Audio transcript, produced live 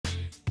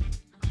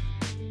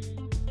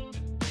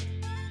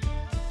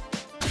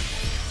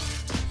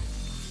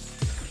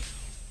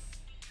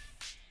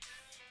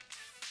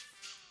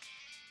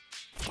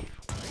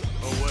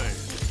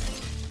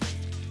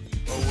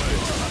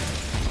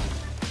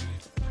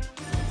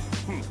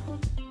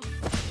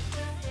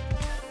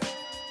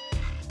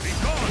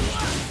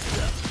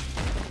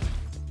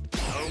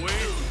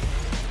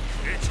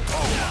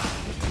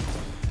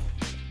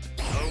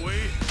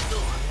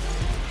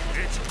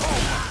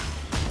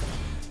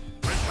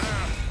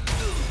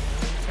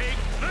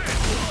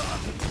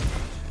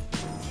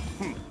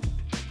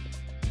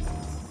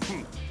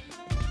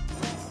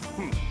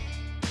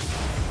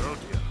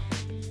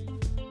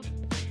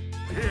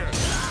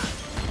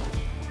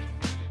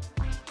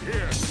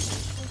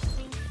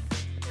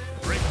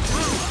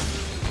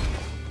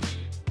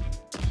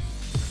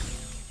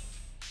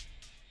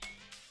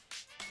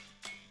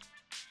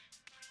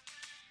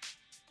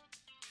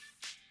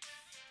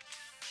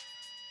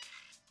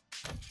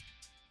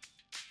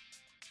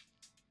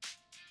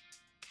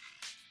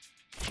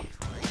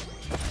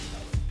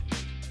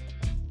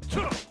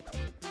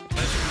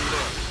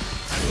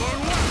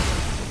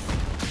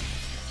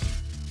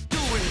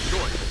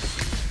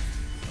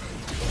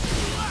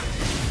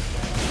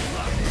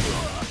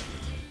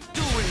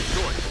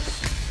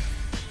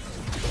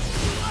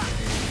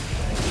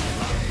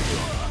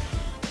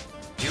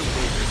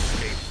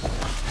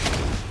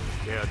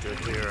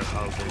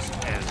this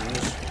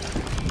ends.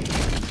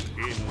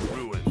 In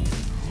ruin.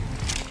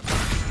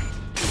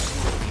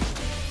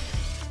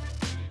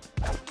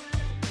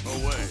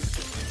 Away.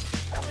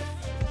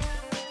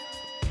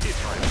 If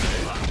I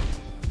may.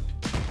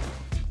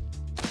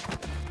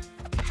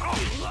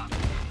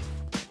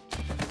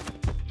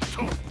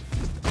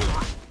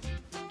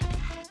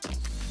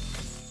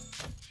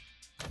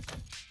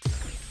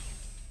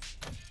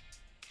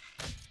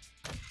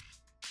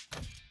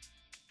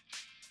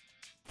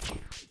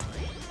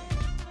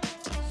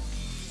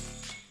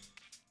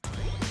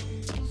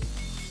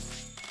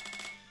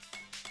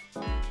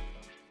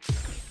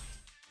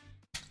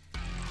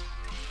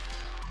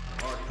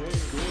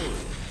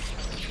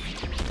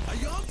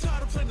 I'm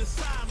tired of playing the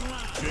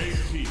sideline.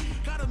 JP.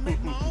 Gotta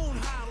make my own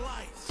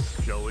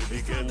highlights. Shall we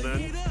begin then?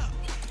 Heat up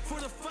for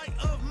the fight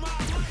of my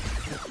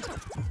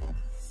life.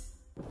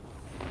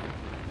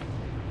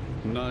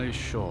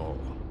 Nishal,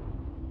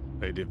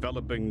 a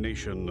developing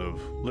nation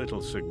of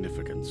little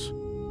significance,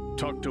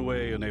 tucked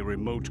away in a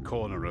remote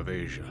corner of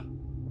Asia.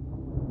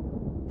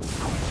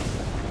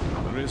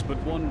 There is but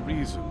one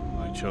reason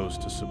I chose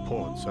to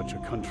support such a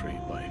country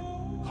by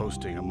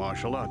hosting a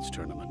martial arts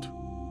tournament.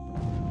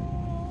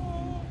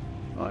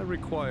 I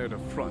required a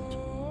front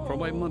for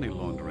my money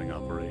laundering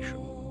operation,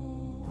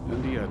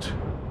 and yet...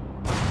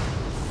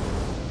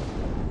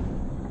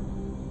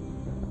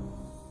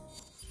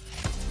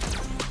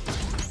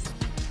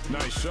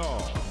 Nice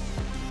shot.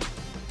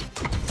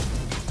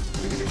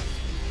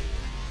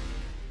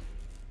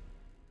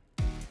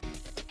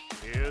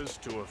 Here's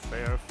to a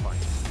fair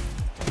fight.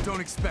 Don't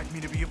expect me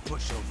to be a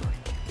pushover.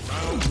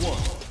 Round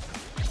one.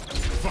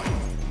 Fight.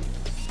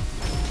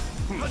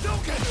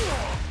 Hadouken!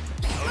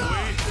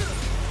 Away.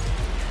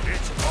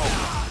 It's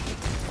over.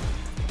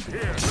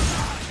 Here.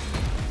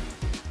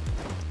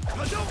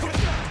 Hadouken!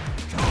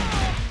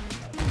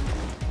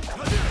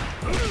 Hadouken!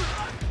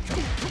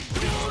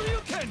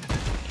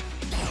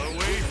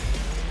 Away.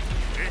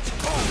 It's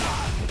over.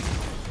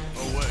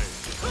 Away.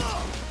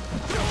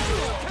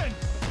 Hadouken!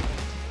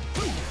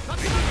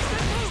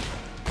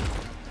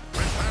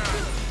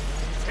 Prepare.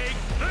 Take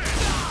this.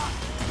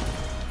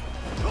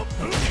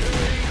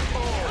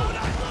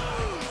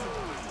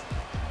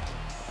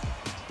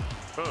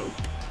 Oh,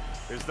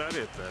 is that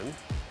it then?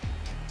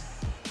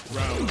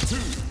 Round two.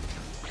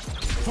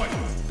 Fight.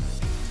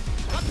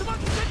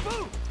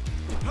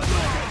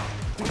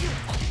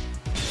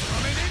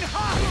 Coming in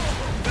hot!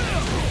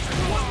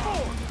 One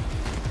more!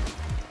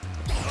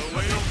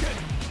 Away.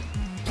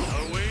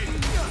 Away.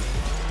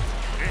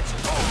 It's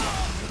over.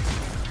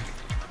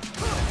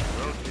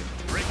 Okay,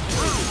 break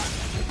through.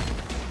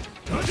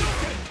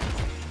 Hadouken!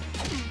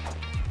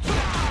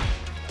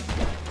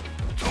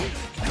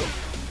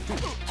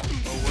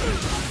 Away.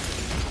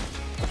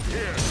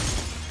 Here.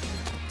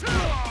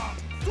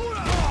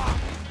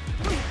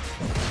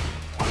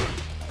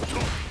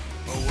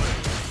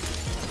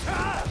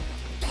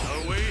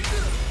 Away. Away.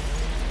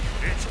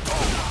 It's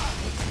over.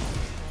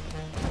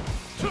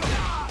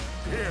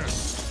 Here.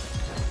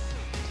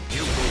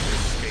 You won't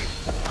escape.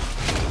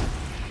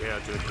 Care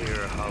to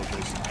hear how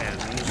this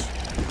ends?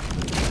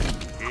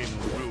 In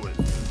ruin.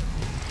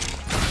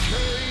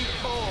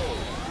 K.O.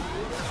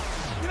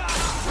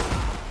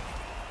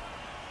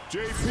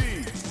 JP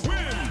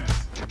wins!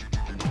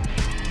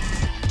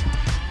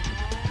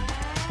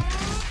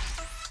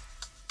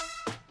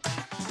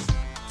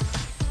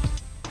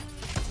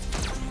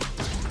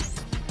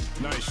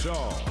 Nice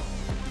shot.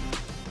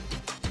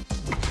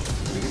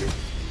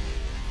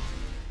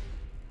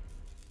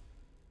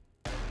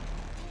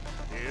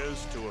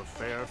 Here's to a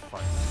fair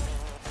fight.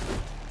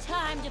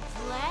 Time to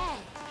play.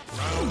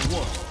 Round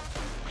one.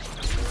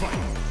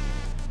 Fight.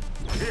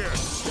 Here.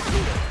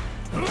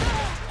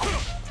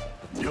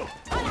 Yo.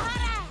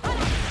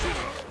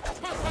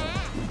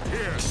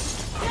 Here.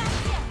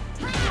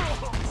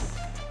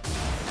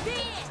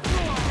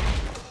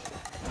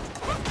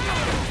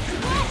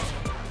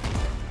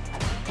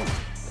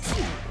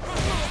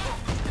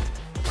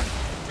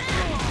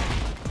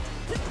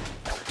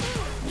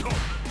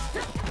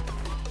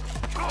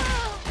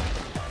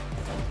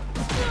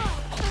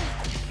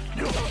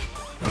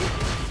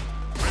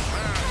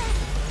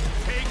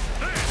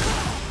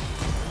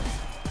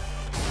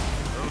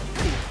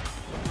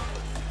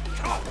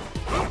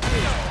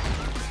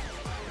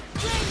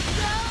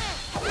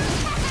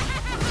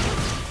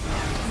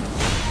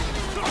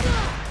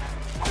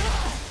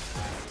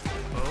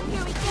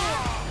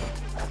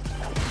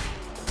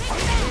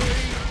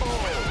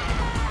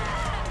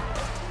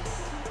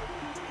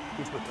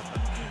 Take this.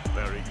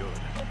 Very good.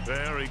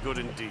 Very good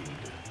indeed.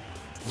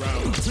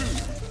 Round two.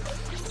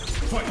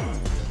 Fight.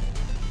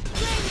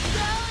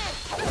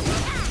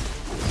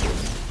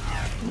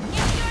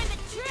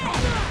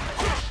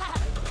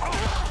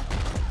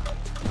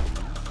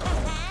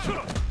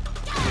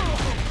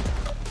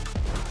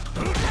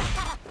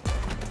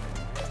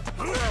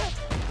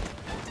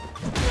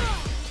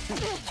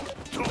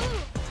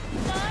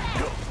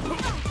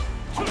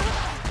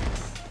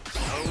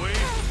 Away.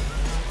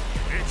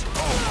 It's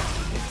over.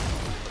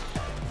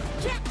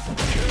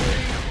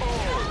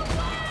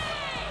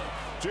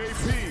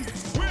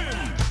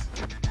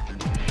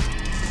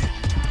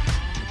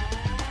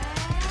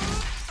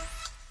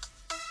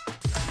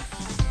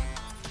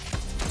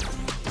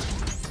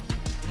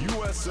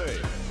 USA.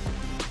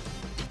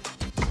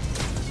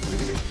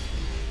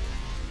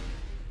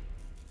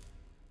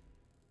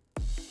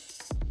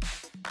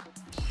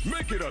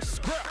 Make it a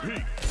scrap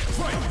heap.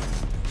 Fight!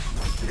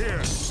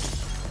 Here.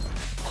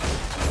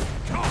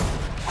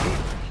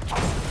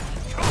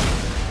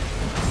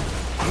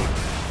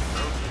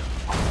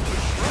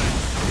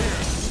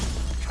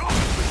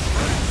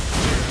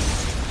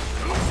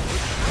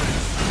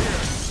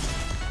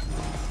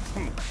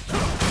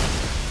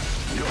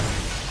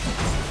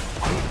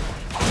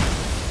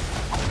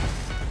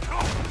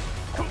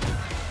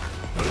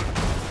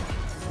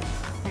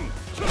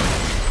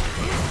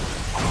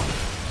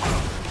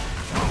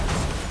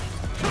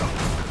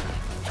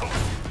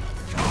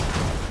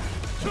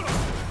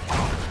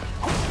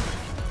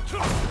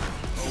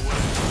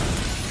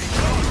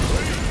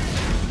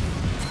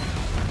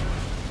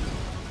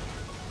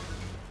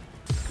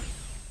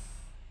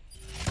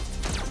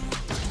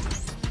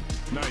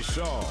 Nice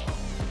shawl.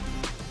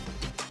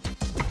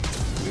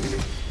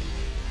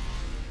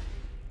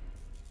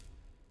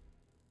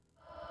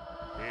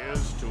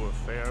 Here's to a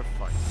fair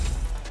fight.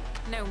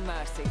 No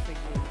mercy for you.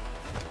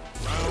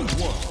 Round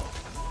one.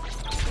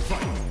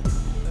 Fight!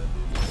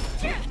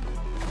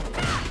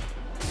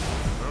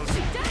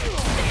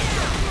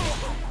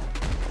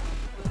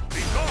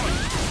 Be gone!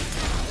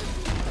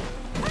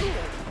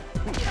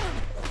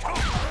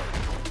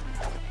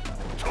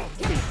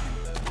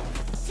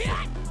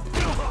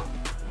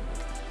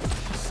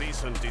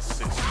 Cease and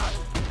desist.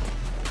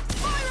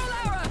 Viral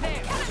arrow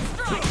here! Cannon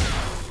strike!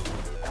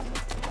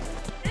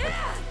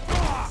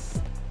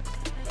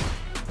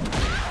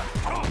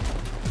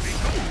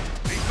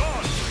 Be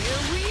gone!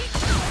 Here we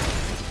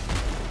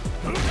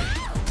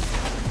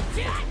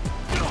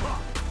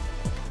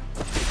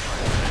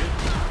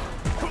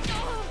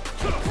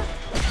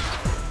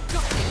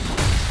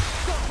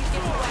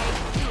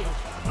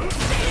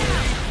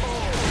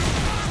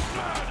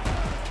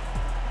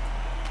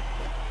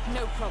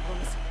no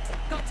problems.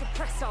 Got to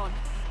press on.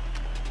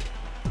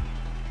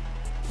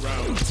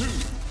 Round two.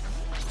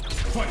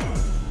 Fight!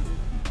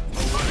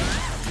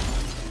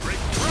 Break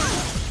through!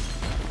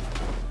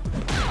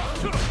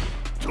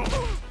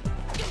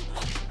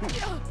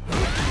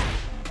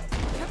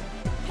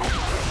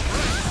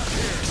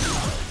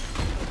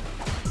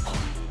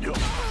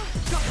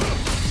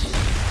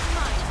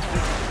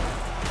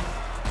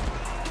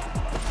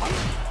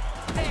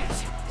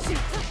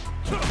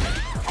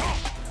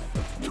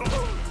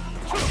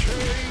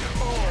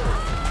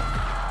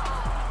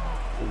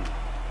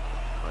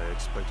 I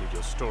expected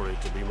your story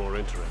to be more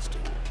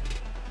interesting.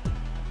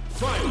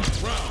 Final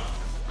round.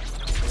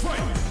 Fight!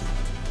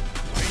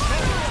 Be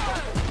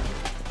gone!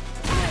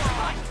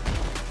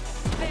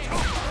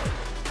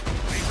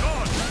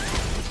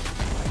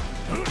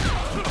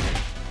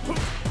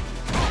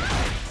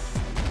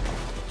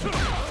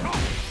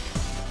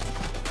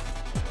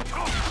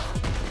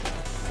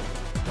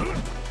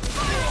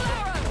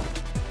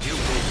 You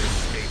won't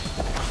escape.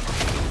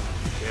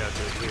 Care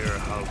to hear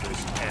how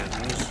this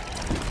ends?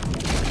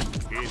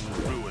 In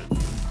ruin.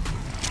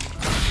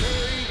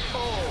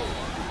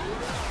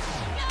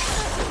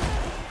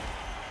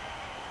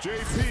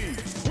 JP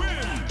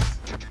wins!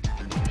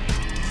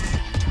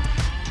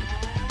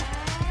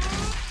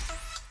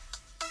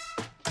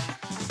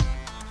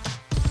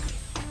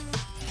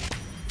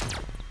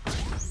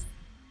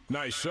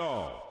 Nice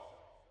shawl.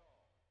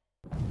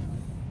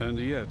 And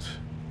yet,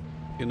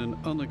 in an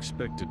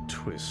unexpected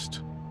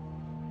twist,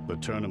 the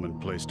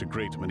tournament placed a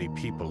great many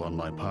people on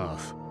my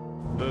path.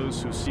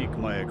 Those who seek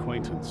my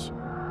acquaintance,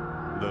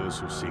 those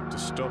who seek to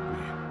stop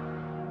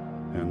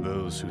me, and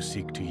those who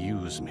seek to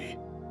use me.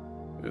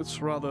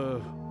 It's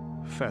rather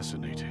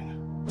fascinating.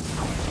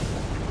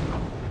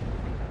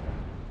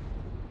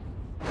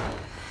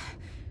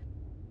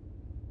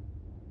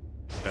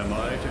 Am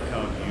I to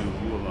count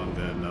you among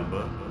their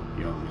number,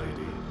 young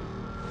lady?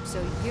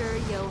 So you're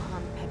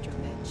Johann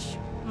Petrovich.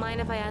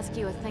 Mind if I ask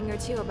you a thing or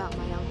two about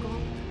my uncle?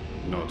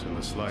 Not in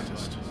the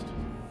slightest.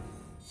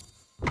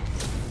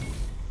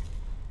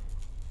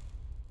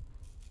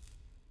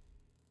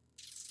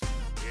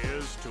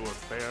 Here's to a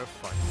fair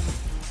fight.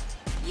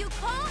 You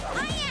call,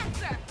 I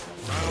answer!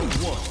 Round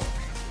one.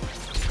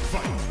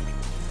 Fight!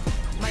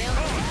 My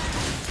uncle.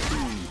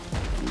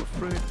 I'm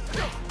afraid.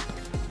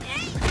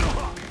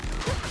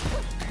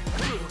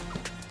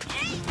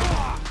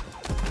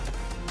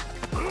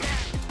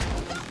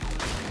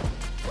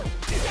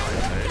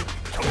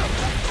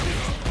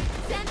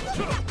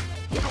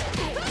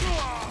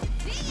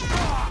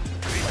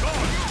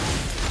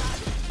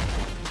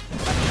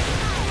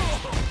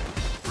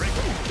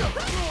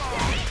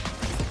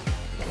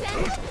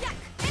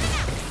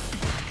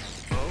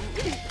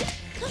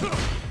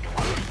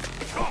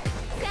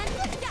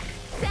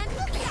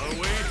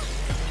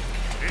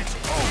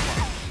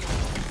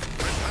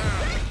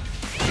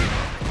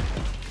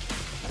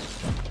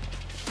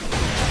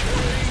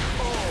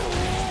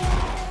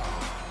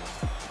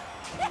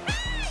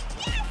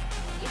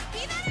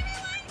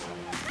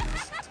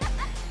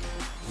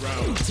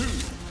 Round two.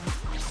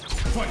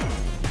 Fight!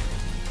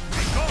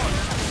 Be gone!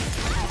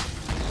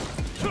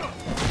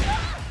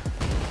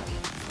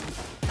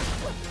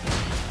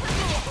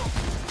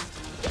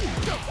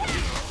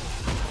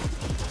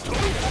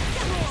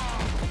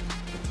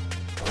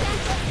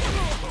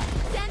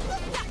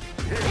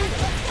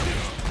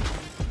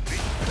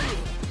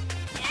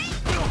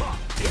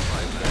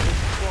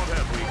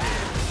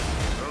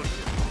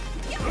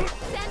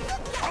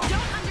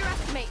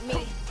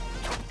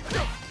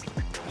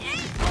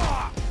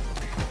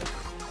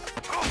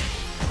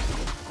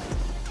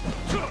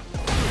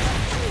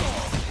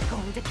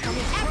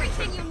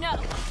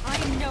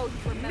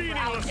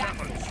 now, marvelous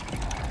Jackson. efforts.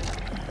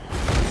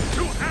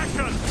 To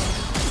action!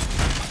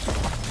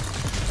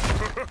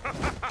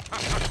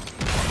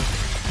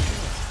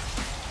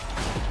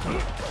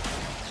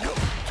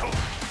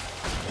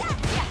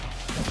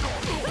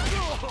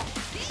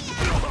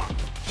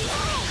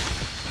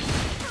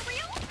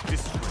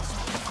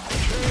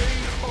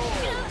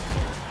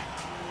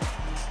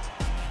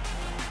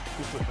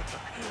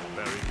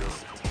 Very good.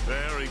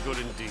 Very good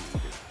indeed.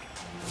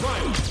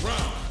 Final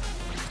round.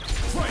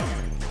 Fight!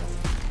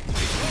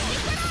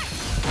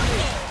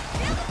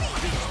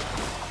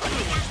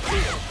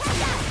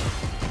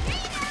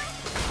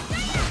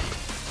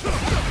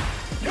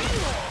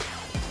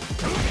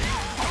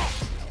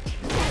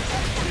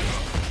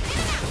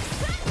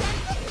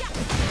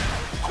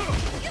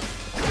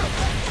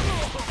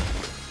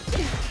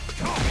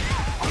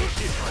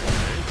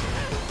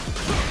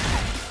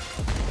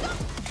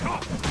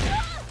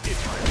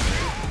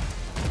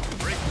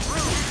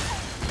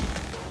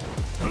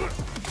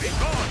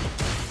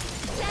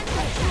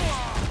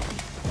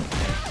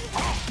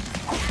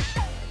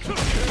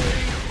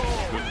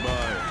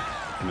 Goodbye,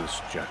 Miss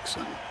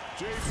Jackson.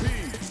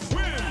 JP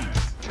wins!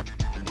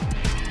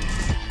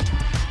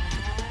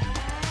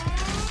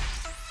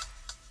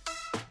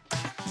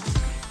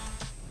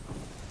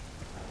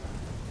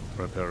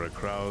 Prepare a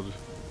crowd,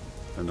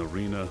 an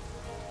arena,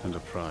 and a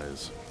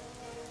prize.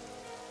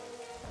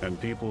 And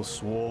people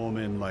swarm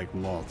in like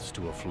moths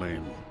to a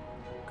flame.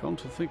 Come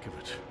to think of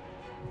it,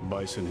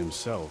 Bison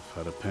himself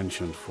had a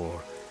penchant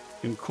for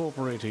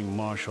incorporating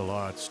martial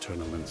arts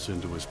tournaments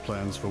into his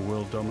plans for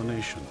world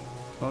domination.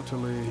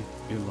 Utterly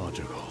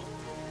illogical.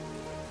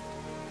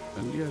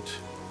 And yet,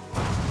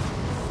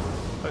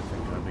 I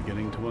think I'm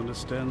beginning to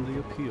understand the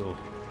appeal.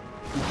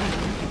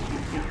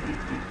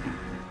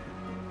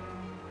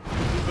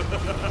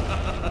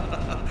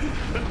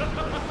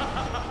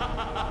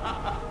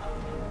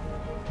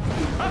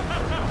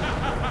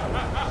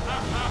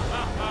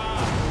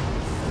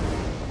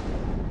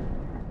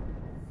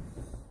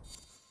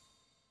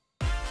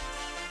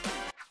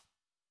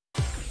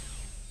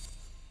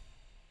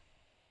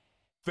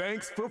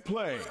 Thanks for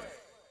playing.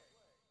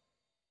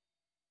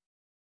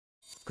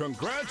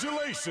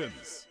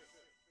 Congratulations!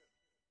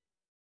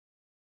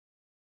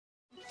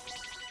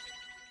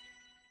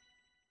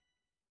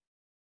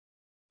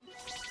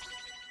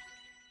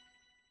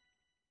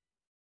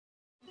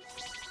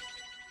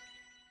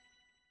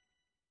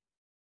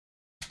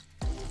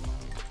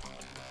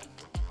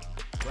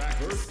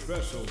 First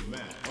special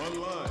match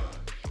online.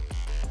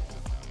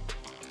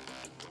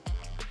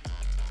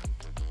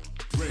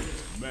 Great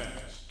match.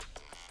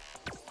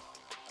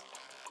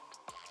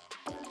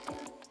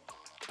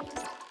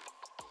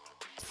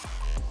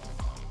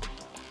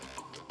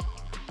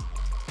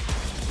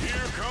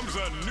 Here comes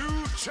a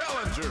new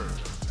challenger.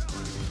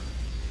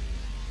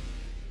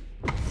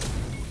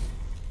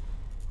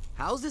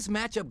 How's this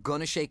matchup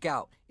gonna shake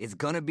out? It's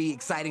gonna be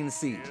exciting to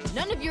see.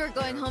 None of you are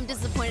going home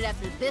disappointed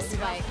after this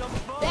fight.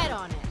 Bet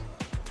on it.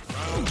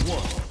 Round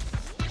one.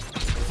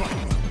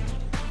 Fight.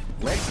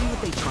 Let's see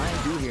what they try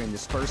and do here in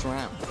this first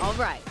round. All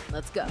right,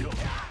 let's go.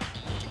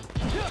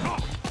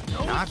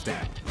 Not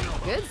bad.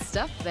 Good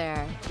stuff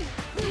there.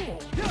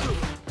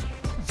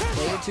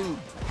 Player 2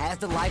 has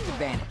the life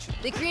advantage.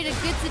 They create a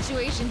good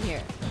situation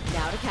here.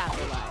 Now to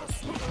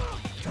capitalize.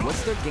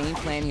 What's their game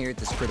plan here at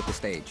this critical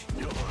stage?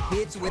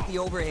 Hits with the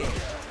overhead.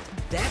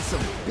 That's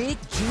some big,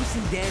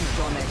 juicy damage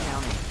on that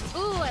counter.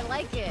 Ooh, I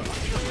like it.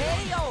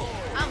 Hey, yo!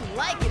 I'm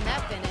liking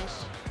that finish.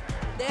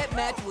 That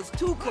match was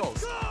too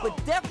close, but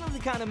definitely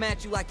the kind of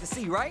match you like to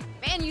see, right?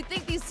 Man, you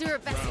think these two are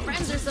best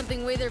friends or something,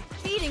 the way they're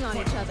feeding on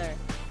each other.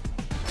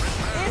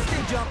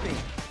 Instant jumping.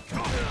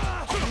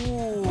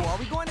 Ooh, are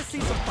we going to see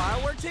some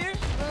fireworks here?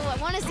 Ooh, I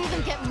want to see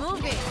them get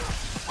moving.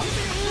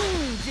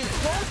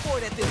 Just go for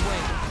it at this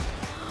range.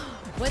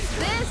 What's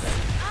this?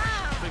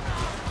 Ah!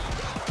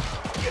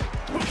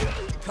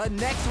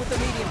 Connects with the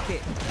medium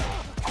kick.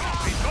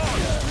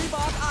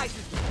 Reebok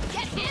ices.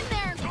 Get in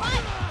there and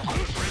fight!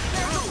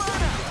 There's a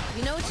burnout.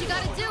 You know what you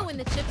gotta do when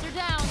the chips are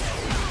down.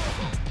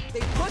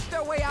 They push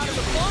their way out of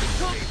the bump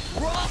cook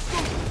raw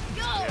soup.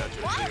 Yo,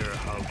 what? Hear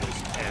how this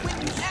ends. When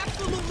you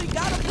absolutely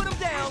gotta put them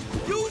down,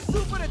 use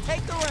super to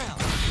take the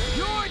round.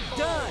 You're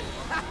done.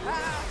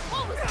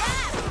 What was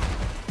that?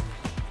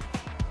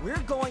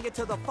 We're going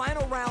into the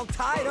final round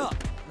tied up.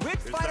 Which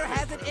fighter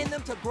has it in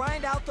them to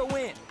grind out the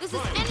win? This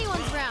is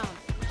anyone's round.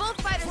 Both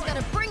fighters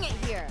gotta bring it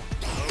here.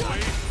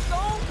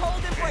 Stone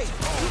cold embrace.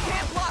 You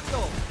can't block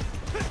those.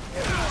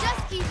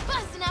 Just keep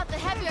busting out the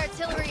heavy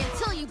artillery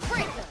until you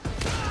break them.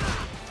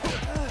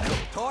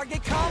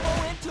 Target combo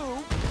in 2.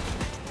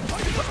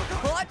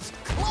 Clutch,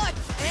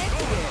 and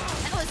again.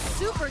 That was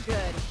super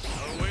good.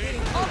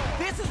 Oh,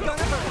 this is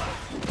gonna hurt.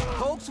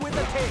 Pokes with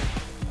a kick.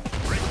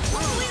 We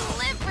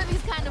live for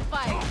these kind of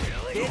fights.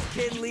 This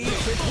kid leads.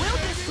 Will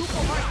this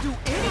super heart do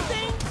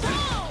anything?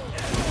 No!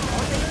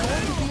 Are they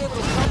going to be able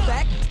to come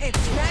back and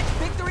snatch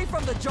victory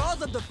from the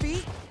jaws of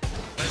defeat?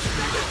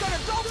 They're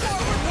gonna go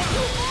forward.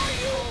 Are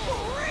you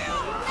for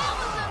real? That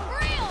was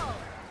unreal!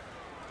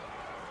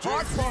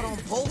 Hard fought on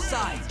both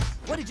sides.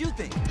 What did you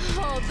think?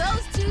 Oh,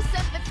 those two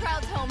sent the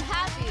crowds home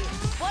happy.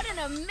 What an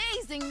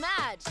amazing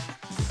match.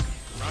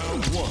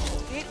 Round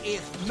one. It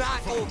is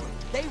not over.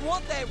 They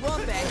want that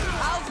run back.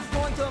 How's it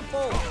going to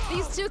unfold?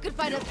 These two could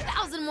fight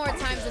 1,000 more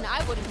times and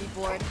I wouldn't be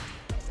bored.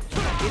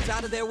 Gets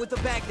out of there with the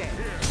backdash.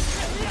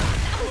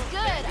 That was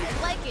good.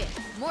 I like it.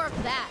 More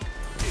of that.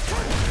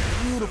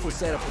 Beautiful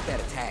setup with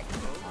that attack.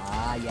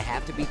 You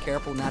have to be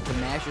careful not to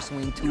mash your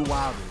swing too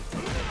wildly.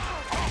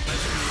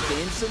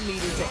 Spend some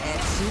meter to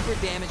add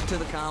super damage to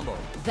the combo.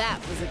 That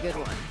was a good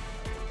one.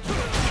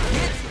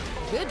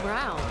 Good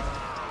round.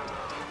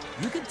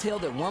 You could tell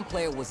that one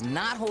player was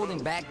not holding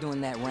back during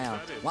that round,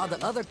 while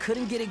the other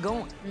couldn't get it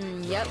going.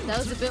 Yep, that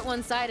was a bit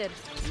one-sided.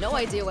 No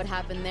idea what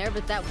happened there,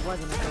 but that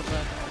wasn't a good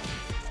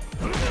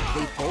look.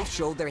 They both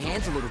showed their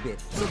hands a little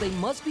bit, so they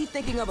must be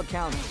thinking of a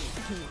counter.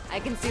 I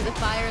can see the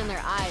fire in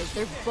their eyes.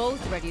 They're both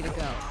ready to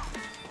go.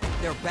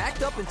 They're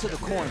backed up into the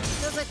corner.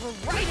 Feels like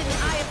we're right in the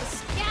eye of the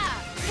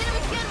scab. Hit him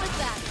again with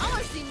that. I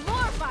want to see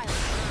more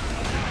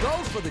violence.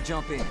 Goes for the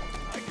jump in.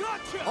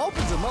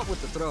 Opens him up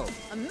with the throw.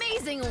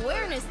 Amazing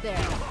awareness there.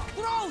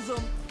 Throws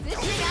him.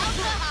 Dishing out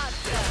the hot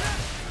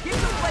stuff. Get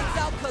the plates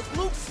out because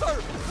Luke's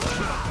serving.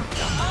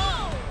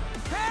 Oh!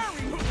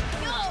 Parry.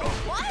 Yo,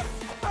 what?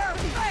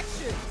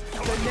 Perfection.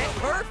 The net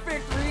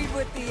perfect read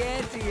with the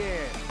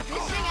anti-air.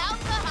 Dishing out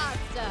the hot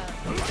stuff.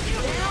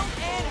 Down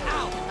and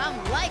out. I'm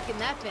liking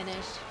that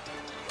finish.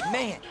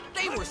 Man,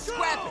 they were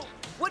scrapping.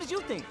 What did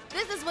you think?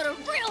 This is what a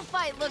real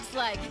fight looks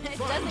like. It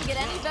doesn't get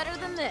any better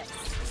than this.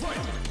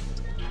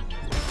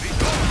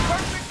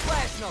 Perfect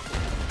flash knuckle.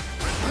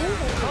 Who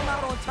will come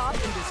out on top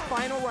in this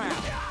final round?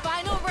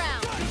 Final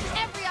round.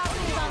 Every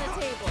option is on the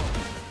table.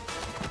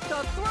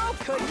 The throw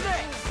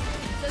connects.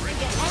 Doesn't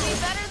get any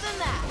better than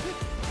that.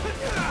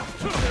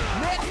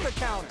 Next the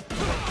counter.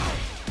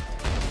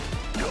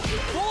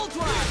 Full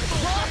drive.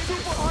 Raw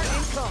super art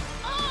income.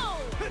 Oh!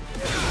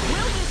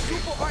 Will this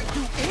super art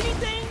do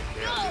anything?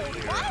 No,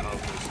 what?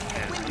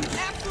 When you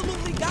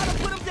absolutely gotta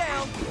put him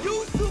down,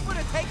 use super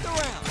to take the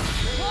round.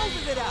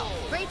 Closes it out.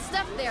 Great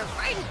stuff there,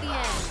 right at the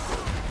end.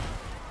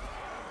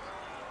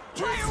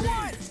 Player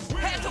one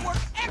had to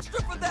work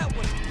extra for that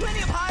one.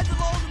 Plenty of highs and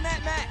lows in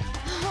that match.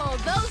 Oh,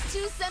 those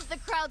two sent the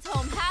crowds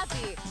home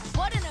happy.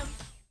 What an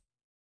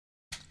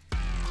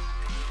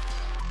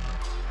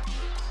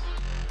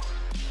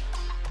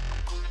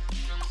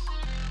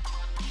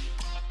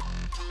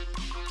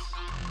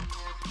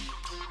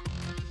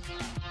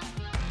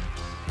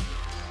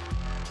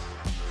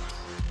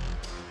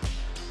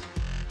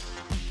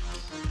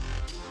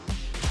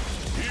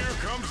Here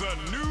comes a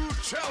new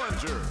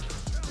challenger.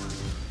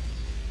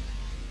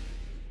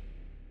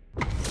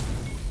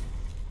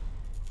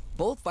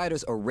 Both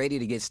fighters are ready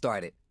to get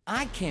started.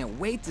 I can't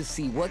wait to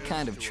see what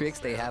kind of tricks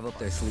they have up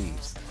their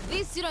sleeves.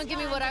 These two don't give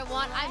me what I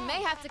want. I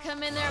may have to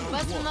come in there and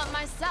bust them up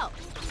myself.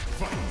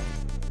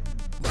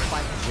 The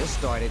fight just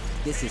started.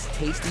 This is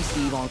Tasty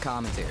Steve on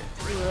commentary.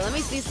 Ooh, let me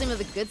see some of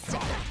the good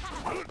stuff.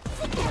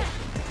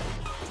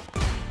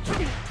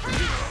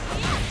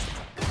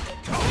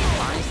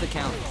 Finds the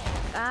counter.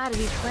 Gotta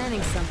be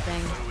planning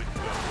something.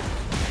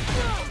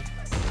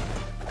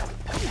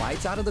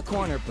 Fights out of the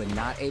corner, but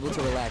not able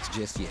to relax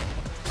just yet.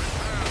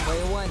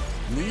 Player one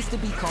needs to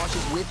be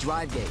cautious with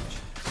drive gauge.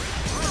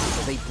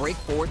 So they break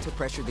forward to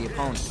pressure the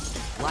opponent.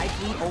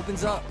 Life lead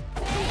opens up.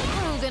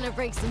 Ooh, gonna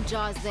break some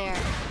jaws there.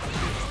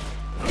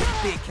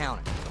 Big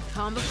counter.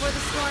 Calm before the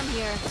storm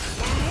here.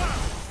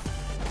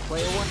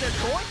 Player one,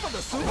 they're going for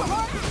the super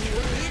hard.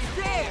 It's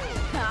there.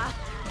 Ha,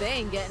 they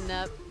ain't getting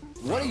up.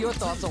 What are your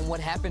thoughts on what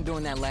happened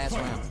during that last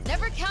round?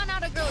 Never count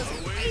out a girl as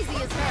crazy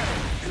as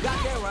her. You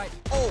got that right.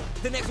 Oh,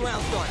 the next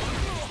round starts.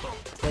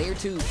 Player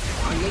two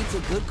creates a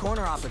good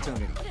corner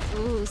opportunity.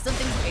 Ooh,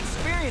 something's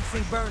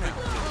Experiencing burnout.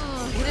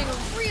 ooh, hitting a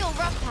real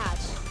rough patch.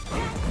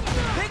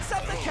 Picks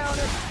up the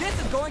counter. This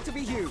is going to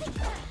be huge.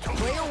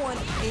 Player one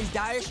in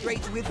dire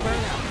straits with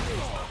burnout.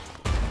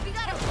 We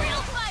got a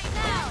real fight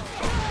now.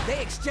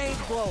 They exchange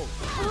blows.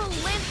 Ooh,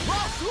 Lynn.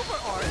 Raw super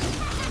art.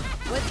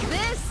 What's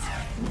this?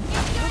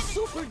 The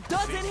super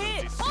doesn't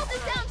hit. Hold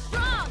it down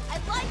strong. I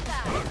like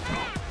that.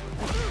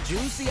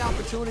 Juicy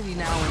opportunity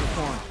now in the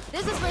corner.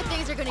 This is where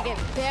things are gonna get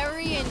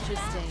very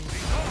interesting.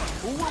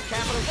 Who will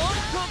capitalize?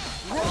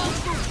 Raw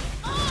super.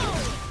 Oh!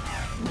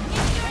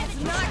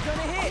 It's not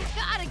gonna hit.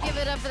 Gotta give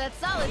it up for that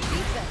solid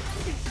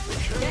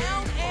defense.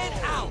 Down and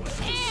out.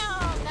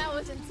 Damn, that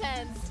was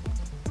intense.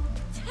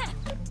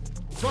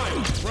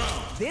 Final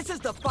round. This is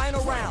the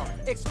final round.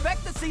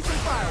 Expect to see some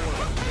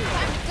fireworks.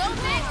 Time to go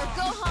big or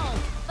go home.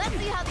 Let's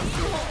see how these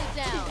two hold it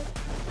down.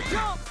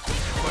 Jump.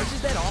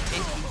 Pushes that off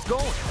and keeps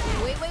going.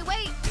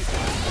 Wait.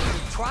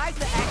 Tries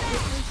to act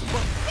quickly,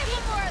 but Give me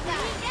more of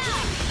that. Yeah.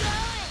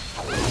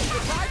 the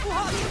rifle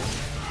hustle.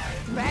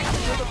 Back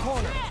to the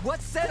corner. What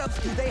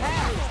setups do they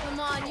have? Come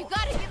on, you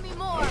gotta give me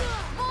more.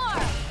 More.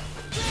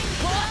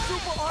 Raw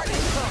super art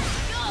income.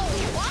 Yo,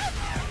 what?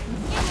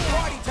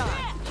 Party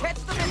time.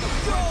 Catch them in the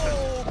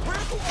Whoa!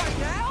 Critical art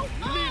now?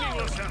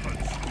 Meaningless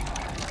efforts.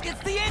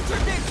 It's the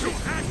interdiction.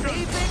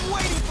 They've been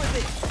waiting for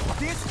this.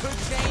 This could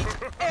change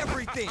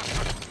everything.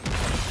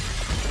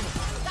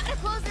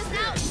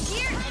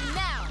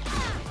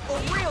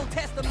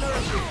 test of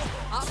nerves here.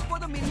 Opt for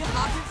the medium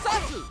option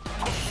Satsu.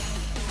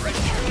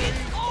 It's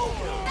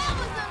over! That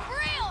was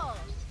unreal!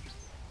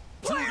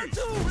 Player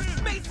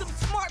 2 made some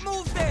smart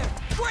moves there.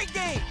 Great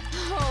game!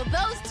 Oh,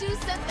 those two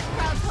sent the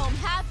crowds home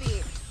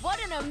happy. What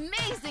an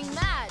amazing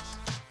match!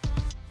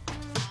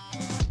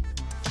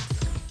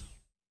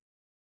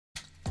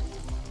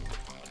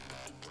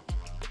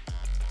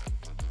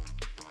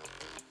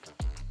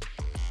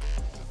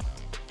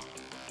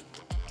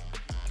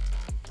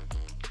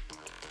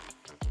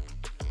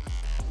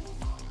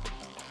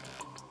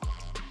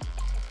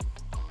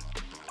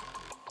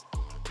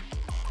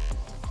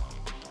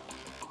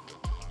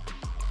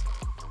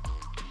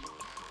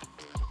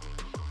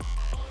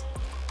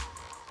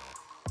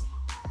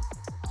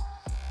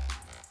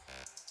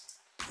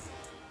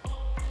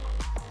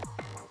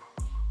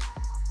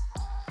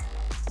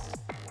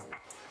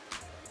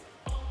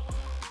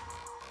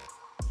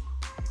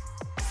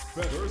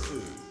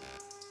 Versus.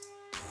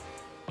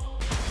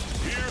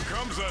 Here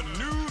comes a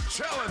new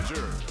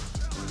challenger.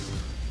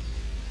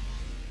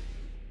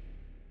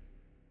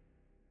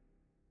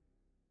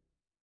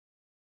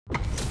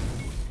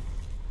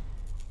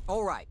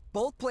 All right,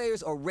 both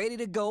players are ready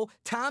to go.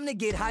 Time to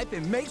get hype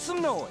and make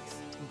some noise.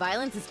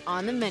 Violence is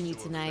on the menu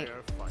tonight.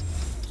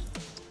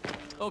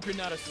 Hope you're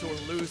not a sore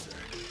loser.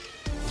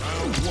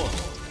 Round 1.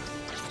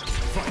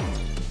 Fight.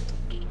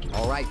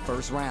 All right,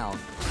 first round.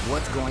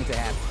 What's going to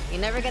happen? You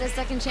never get a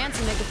second chance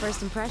to make a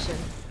first impression.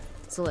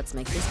 So let's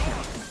make this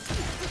count.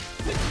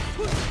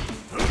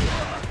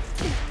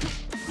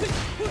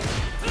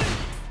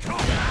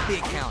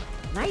 Big count.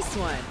 Nice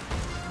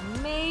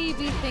one.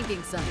 Maybe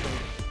thinking something.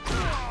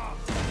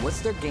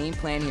 What's their game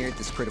plan here at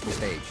this critical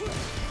stage?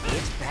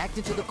 It's backed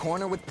into the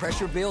corner with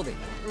pressure building.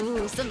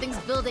 Ooh, something's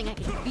building. I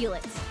can feel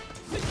it.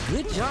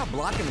 Good job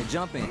blocking the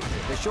jump in.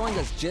 They're showing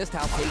us just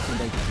how patient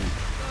they can be.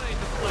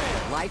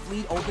 Life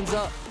lead opens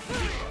up.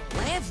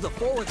 Lands the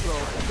forward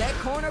throw. That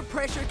corner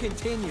pressure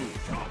continues.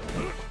 Oh,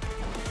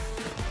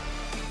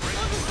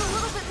 just a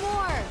little bit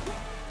more.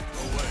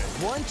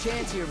 One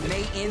chance here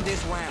may end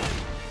this round.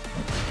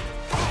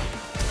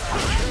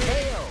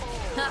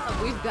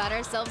 Hell. We've got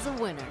ourselves a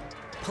winner.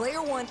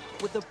 Player 1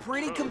 with a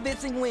pretty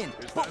convincing win.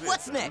 But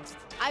what's next?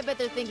 I bet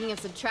they're thinking of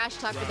some trash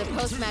talk for their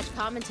post-match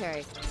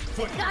commentary.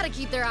 They gotta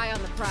keep their eye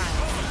on the prize.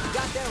 You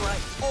got that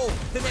right. Oh,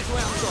 the next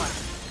round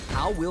starts.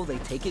 How will they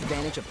take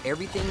advantage of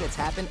everything that's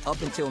happened up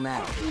until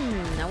now?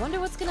 I wonder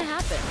what's gonna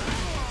happen.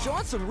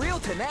 Showing some real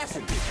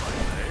tenacity.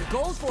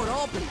 Goes for it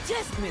all, but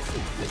just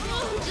misses.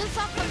 Just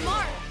off the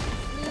mark.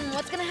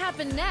 What's gonna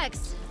happen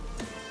next?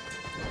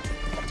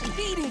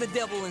 Beating the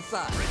devil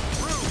inside.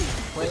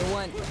 Player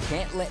 1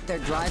 can't let their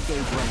drive gauge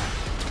run out.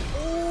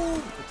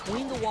 Ooh,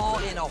 between the wall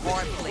and a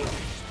hard plate.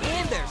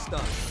 And they're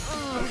stunned.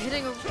 Oh,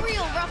 hitting a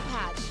real rough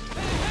patch.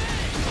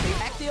 They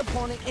back the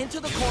opponent into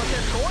the corner.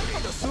 They're going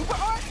for the super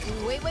art?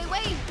 Wait. Are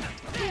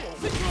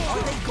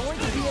they going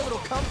to be able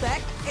to come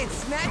back and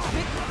snatch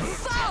victory?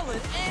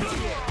 Solid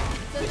anti-air.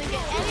 Doesn't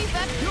get any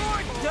better.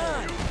 You're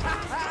done.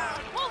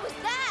 What was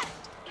that?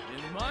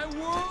 In my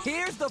world,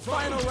 Here's the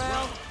final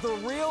round. The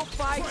real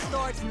fight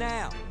starts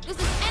now. This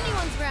is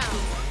anyone's round.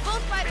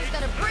 Both fighters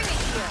gotta bring it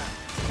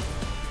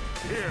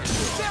here.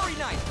 Very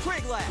nice.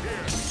 Trig lap.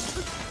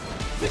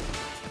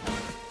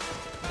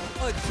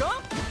 A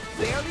jump?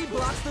 Barely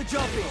blocks the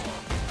jump in.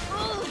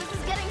 Oh, this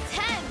is getting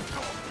tense.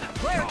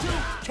 Player 2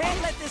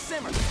 can't let this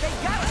simmer. They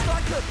gotta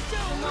start cooking.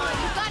 Come on,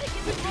 you gotta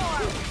give me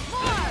more.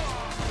 More.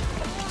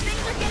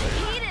 Things are getting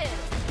heated.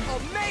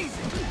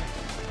 Amazing.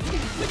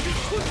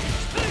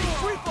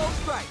 Free-flow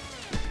strike.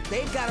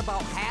 They've got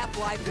about half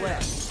life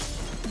left.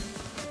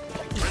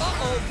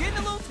 Uh-oh, getting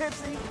a little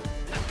tipsy.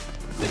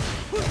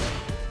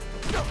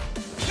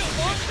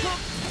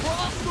 Uncooked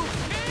raw scoop.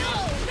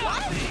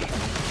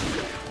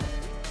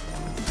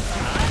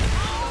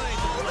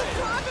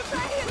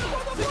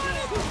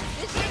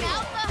 Dishing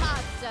out the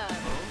hot stuff.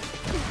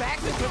 Back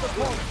into the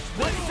corner.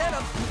 What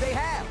setups do they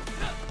have?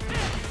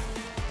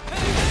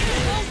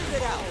 Closes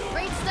it out.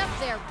 Great stuff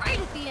there, right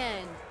at the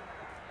end.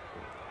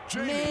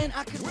 Man,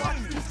 I could watch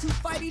these two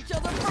fight each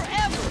other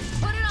forever.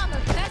 Put it on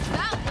the best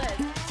outlet.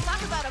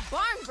 Talk about a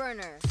barn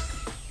burner.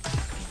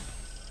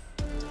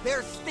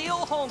 They're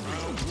still hungry.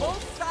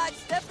 Both sides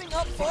stepping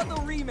up for the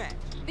rematch.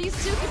 These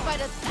two could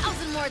fight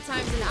 1,000 more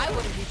times and I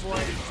wouldn't be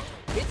bored.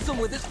 Hits him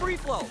with his free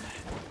flow.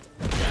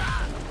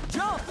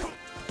 Jump!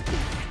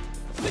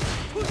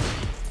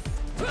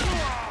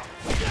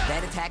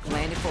 That attack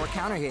landed for a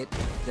counter hit.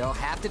 They'll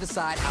have to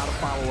decide how to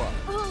follow up.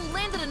 Ooh,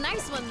 landed a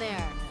nice one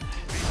there.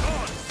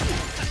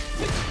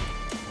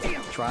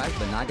 Tried,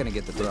 but not gonna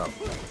get the throw.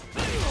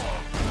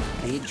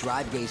 Big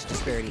drive gauge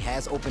disparity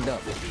has opened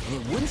up, and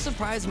it wouldn't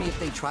surprise me if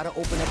they try to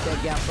open up that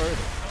gap further.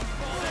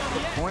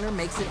 The corner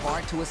makes it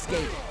hard to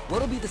escape.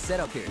 What'll be the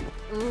setup here?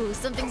 Ooh,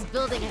 something's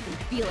building. I can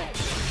feel it.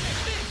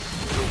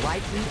 The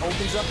right feet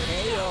opens up.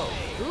 Hey-oh.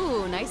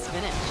 Ooh, nice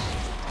finish.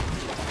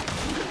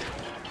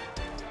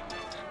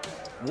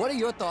 What are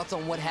your thoughts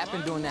on what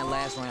happened during that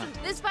last round?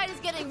 This fight is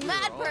getting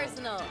mad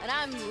personal, and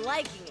I'm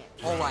liking it.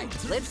 All right,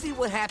 let's see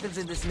what happens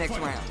in this next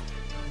round.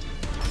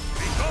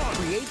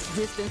 Creates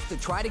distance to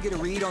try to get a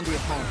read on the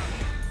opponent.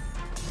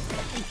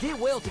 He did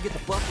well to get the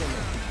buff in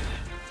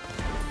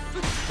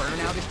there.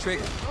 Burnout is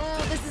triggered.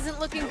 Oh, this isn't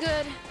looking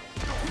good.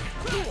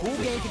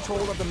 Who gained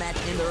control of the match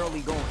in the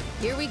early going?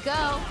 Here we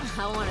go.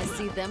 I want to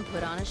see them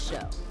put on a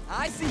show.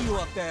 I see you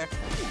up there.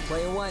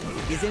 Player 1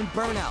 is in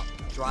burnout.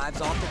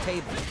 Drives off the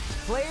table.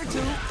 Player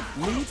 2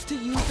 needs to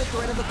use the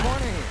threat of the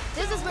corner here.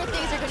 This is where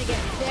things are going to get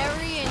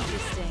very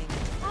interesting.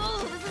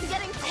 Oh, this is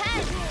getting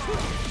tense.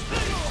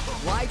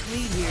 Life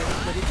lead here,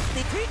 but it's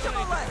the teach him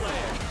a lesson.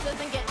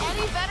 Doesn't get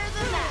any better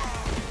than that.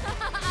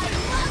 I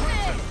love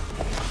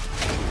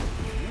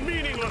it.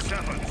 Meaningless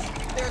efforts.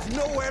 There's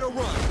nowhere to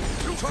run.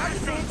 Try to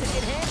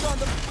get hands on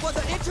them for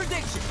the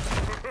interdiction.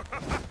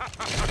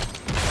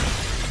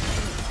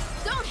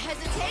 Don't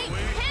hesitate.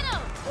 Hit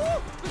him.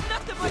 Woo,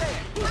 nothing but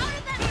air. How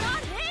did that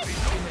not hit?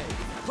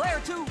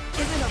 Player 2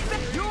 is in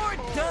effect. You're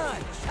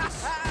done.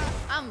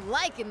 I'm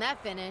liking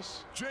that finish.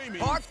 Jamie.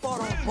 Hard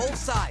fought on both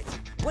sides.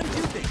 What did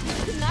you think?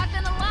 Not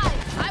gonna lie,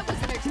 I was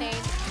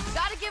entertained.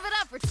 Gotta give it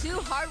up for two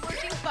hard-working